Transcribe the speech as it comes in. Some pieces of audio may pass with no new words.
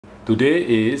Today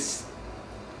is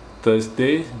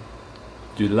Thursday,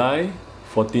 July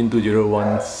 14,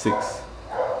 2016.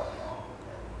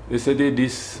 Yesterday,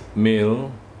 this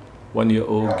male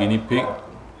 1-year-old guinea pig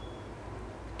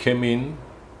came in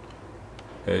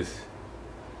as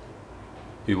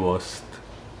he was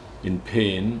in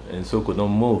pain and so could not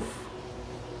move.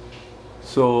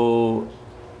 So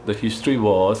the history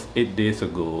was 8 days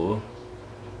ago,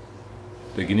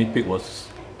 the guinea pig was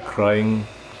crying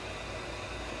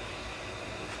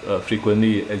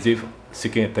frequently as if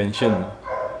seeking attention.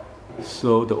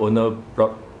 So the owner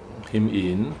brought him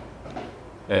in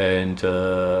and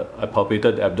I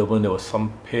palpated the abdomen. There was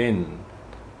some pain.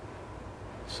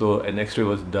 So an x-ray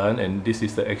was done, and this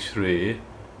is the x-ray,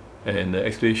 and the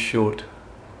x-ray showed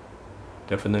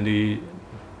definitely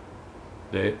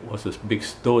there was a big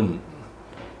stone.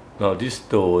 Now this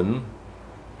stone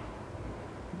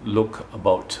looked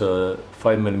about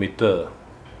 5 millimeter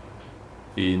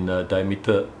in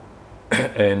diameter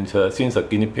and since the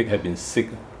guinea pig had been sick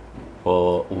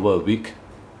for over a week,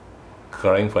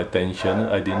 crying for attention,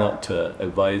 I did not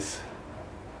advise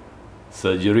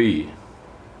surgery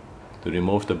to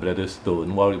remove the bladder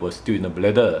stone while it was still in the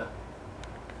bladder.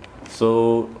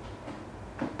 So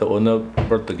the owner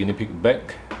brought the guinea pig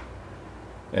back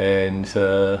and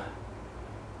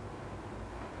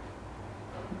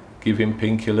give him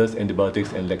painkillers,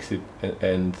 antibiotics and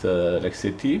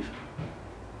laxative,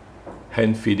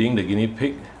 hand feeding the guinea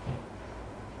pig.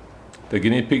 The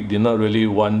guinea pig did not really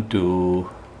want to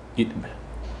eat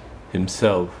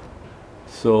himself,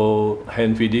 so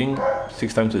hand feeding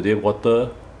 6 times a day,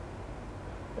 water,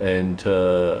 and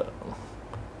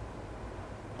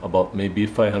about maybe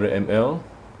 500 ml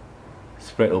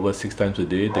spread over 6 times a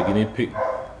day. The guinea pig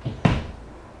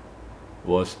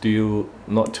was still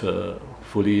not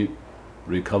fully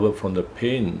recovered from the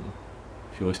pain.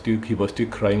 He was still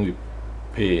crying with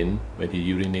pain when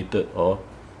he urinated or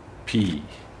pee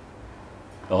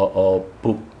or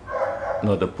poop.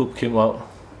 No, the poop came out.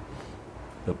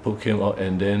 The poop came out,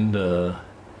 and then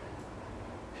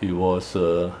he was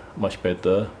much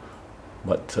better.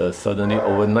 But suddenly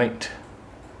overnight,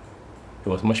 it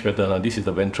was much better. Now this is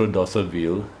the ventral dorsal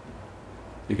view.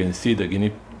 You can see the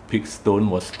guinea pig stone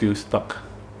was still stuck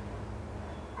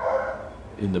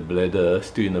in the bladder,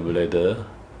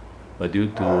 but due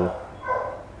to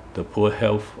the poor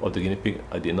health of the guinea pig,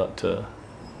 I did not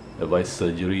advise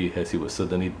surgery, as he would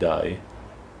certainly die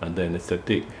under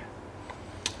anesthetic.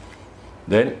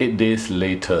 Then 8 days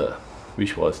later,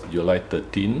 which was July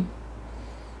 13,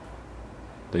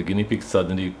 the guinea pig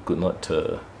suddenly could not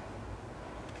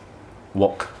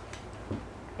walk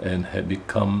and had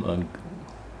become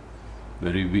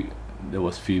very weak. There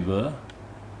was fever,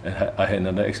 and I had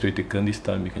another x-ray taken. This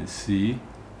time you can see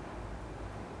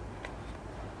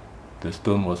the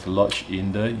stone was lodged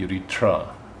in the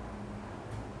urethra.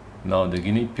 Now the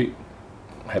guinea pig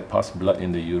had passed blood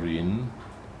in the urine,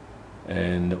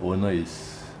 and the owner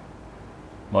is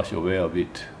much aware of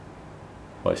it,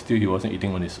 but still he wasn't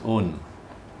eating on his own.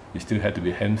 He still had to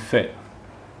be hand fed.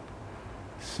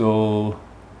 So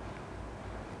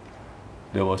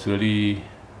there was really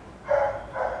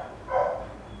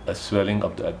a swelling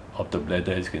of the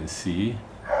bladder, as you can see.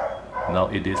 Now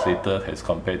 8 days later, as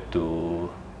compared to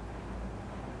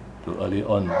early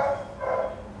on.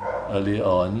 Early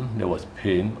on, there was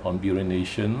pain on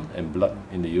urination and blood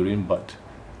in the urine, but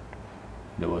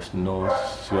there was no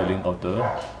swelling of the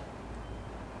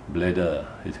bladder.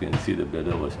 As you can see, the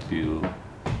bladder was still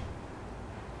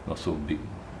not so big,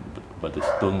 but the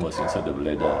stone was inside the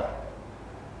bladder.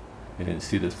 You can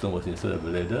see the stone was inside the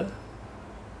bladder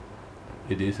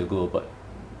 8 days ago, but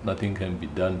nothing can be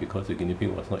done because the guinea pig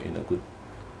was not in a good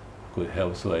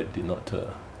health, so I did not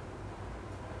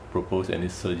propose any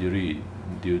surgery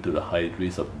due to the high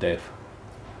risk of death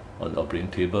on the operating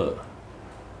table.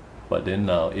 But then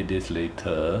now, 8 days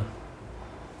later,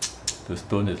 the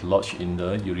stone is lodged in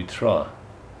the urethra.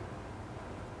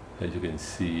 As you can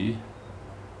see,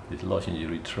 it's lodged in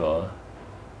urethra,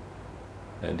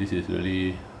 and this is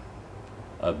really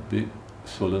a big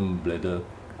swollen bladder.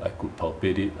 I could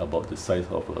palpate it about the size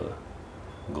of a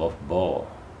golf ball.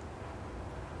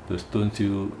 The stone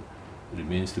still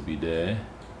remains to be there,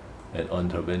 and on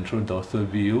the ventral dorsal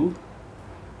view,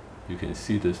 you can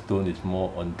see the stone is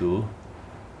more onto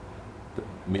the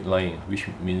midline, which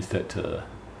means that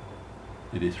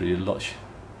it is really lodged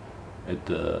at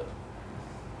the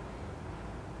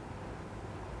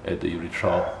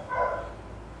urethral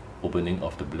opening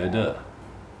of the bladder.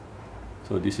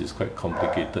 So this is quite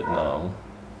complicated now,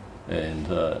 and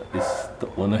the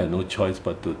owner had no choice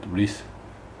but to risk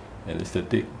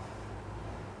anesthetic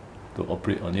to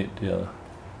operate on it,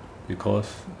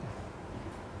 because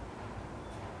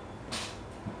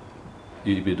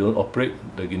if you don't operate,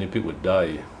 the guinea pig would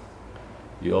die.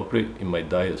 You operate, it might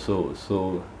die also.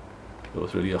 So it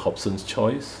was really a Hobson's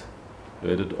choice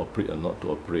whether to operate or not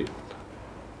to operate.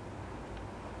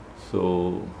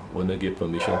 So owner gave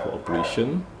permission for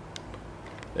operation,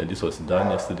 and this was done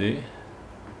yesterday.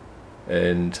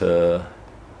 And the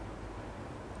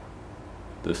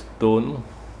stone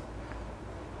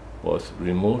was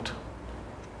removed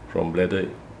from bladder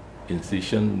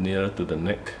incision near to the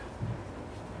neck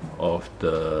of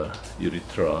the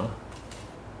urethra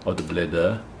of the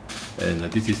bladder, and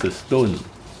this is the stone.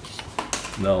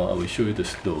 Now I will show you the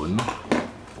stone.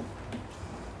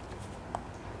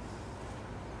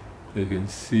 You can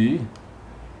see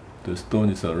the stone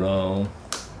is around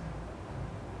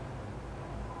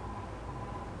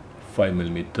 5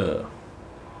 mm,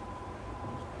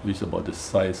 which is about the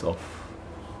size of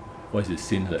what is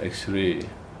seen in the X-ray.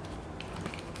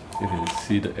 You can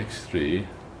see the X-ray.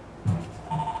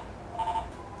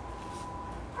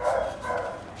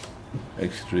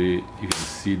 You can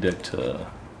see that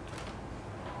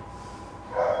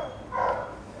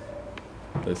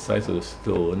the size of the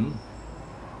stone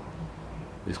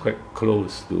is quite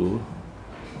close to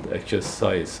the actual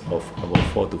size of about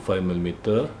 4 to 5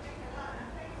 mm.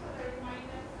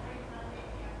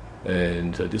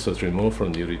 And this was removed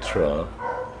from the urethra.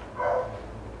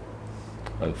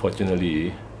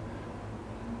 Unfortunately,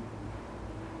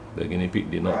 the guinea pig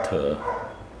did not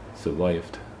survive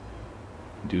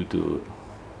due to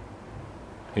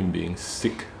him being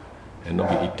sick and not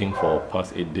be eating for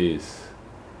past 8 days.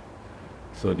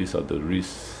 So these are the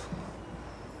risks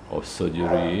of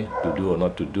surgery, to do or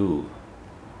not to do.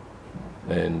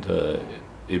 And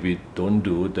if we don't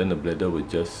do, then the bladder will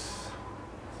just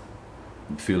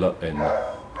fill up and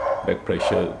back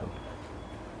pressure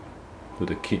to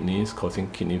the kidneys, causing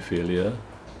kidney failure,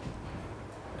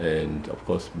 and of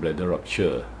course bladder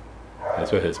rupture,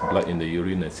 as well as blood in the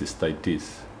urine and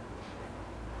cystitis.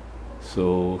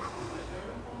 So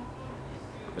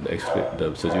the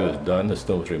surgery was done, the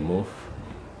stone was removed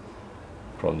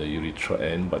from the urethra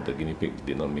end, but the guinea pig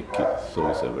did not make it. So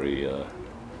it's a very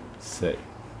sad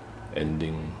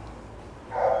ending.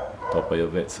 Toa Payoh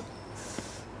Vets,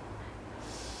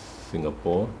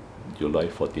 Singapore, July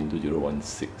 14,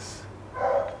 2016.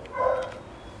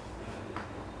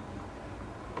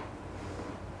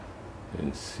 You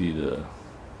can see the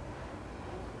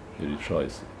urethra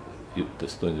the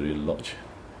stone is really lodged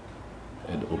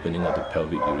at the opening of the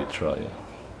pelvic urethra. Yeah.